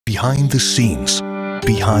Behind the scenes,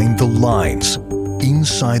 behind the lines,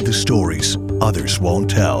 inside the stories others won't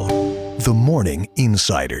tell. The Morning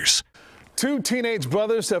Insiders. Two teenage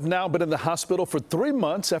brothers have now been in the hospital for 3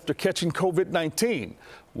 months after catching COVID-19.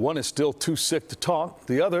 One is still too sick to talk.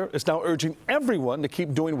 The other is now urging everyone to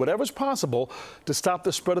keep doing whatever's possible to stop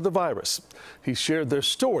the spread of the virus. He shared their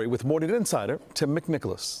story with Morning Insider Tim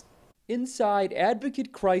McNicholas. Inside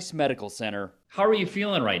Advocate Christ Medical Center. How are you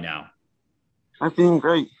feeling right now? I'm feeling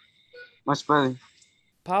great. Much better.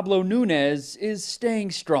 Pablo Nunez is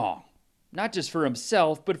staying strong, not just for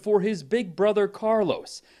himself, but for his big brother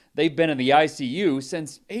Carlos. They've been in the ICU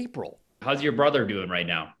since April. How's your brother doing right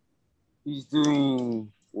now? He's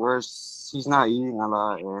doing worse. He's not eating a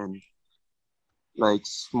lot and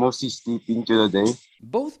mostly sleeping through the day.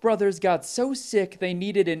 Both brothers got so sick they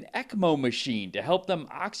needed an ECMO machine to help them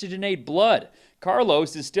oxygenate blood.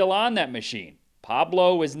 Carlos is still on that machine.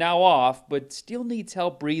 Pablo is now off, but still needs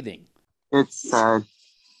help breathing. It's sad.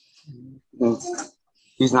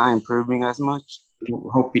 He's not improving as much. We're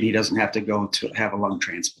hoping he doesn't have to go to have a lung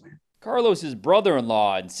transplant. Carlos's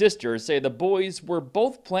brother-in-law and sister say the boys were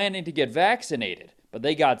both planning to get vaccinated, but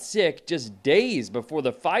they got sick just days before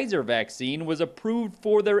the Pfizer vaccine was approved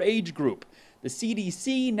for their age group. The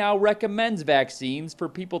CDC now recommends vaccines for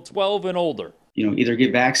people 12 and older. Either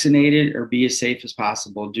get vaccinated or be as safe as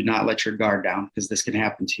possible. Do not let your guard down because this can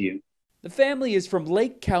happen to you. The family is from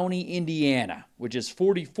Lake County, Indiana, which is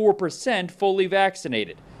 44% fully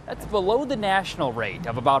vaccinated. That's below the national rate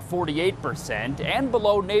of about 48% and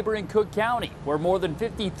below neighboring Cook County, where more than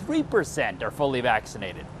 53% are fully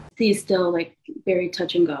vaccinated. He's still very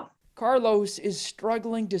touch and go. Carlos is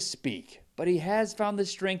struggling to speak, but he has found the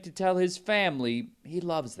strength to tell his family he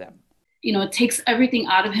loves them. It takes everything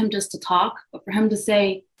out of him just to talk, but for him to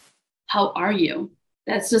say, "How are you?"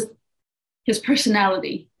 That's just his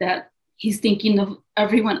personality, that he's thinking of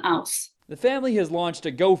everyone else. The family has launched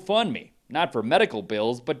a GoFundMe, not for medical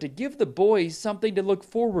bills, but to give the boys something to look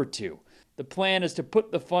forward to. The plan is to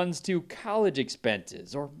put the funds to college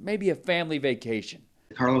expenses or maybe a family vacation.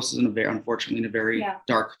 Carlos is unfortunately in a very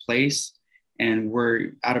dark place, and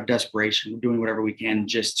we're out of desperation. We're doing whatever we can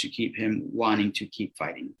just to keep him wanting to keep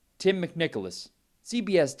fighting. Tim McNicholas,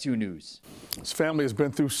 CBS 2 News. His family has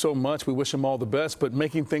been through so much. We wish him all the best, but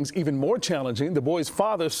making things even more challenging, the boy's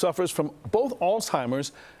father suffers from both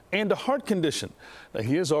Alzheimer's and a heart condition. Now,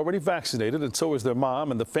 he is already vaccinated, and so is their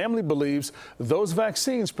mom, and the family believes those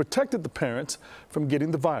vaccines protected the parents from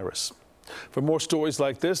getting the virus. For more stories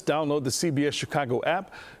like this, download the CBS Chicago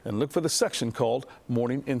app and look for the section called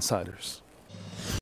Morning Insiders.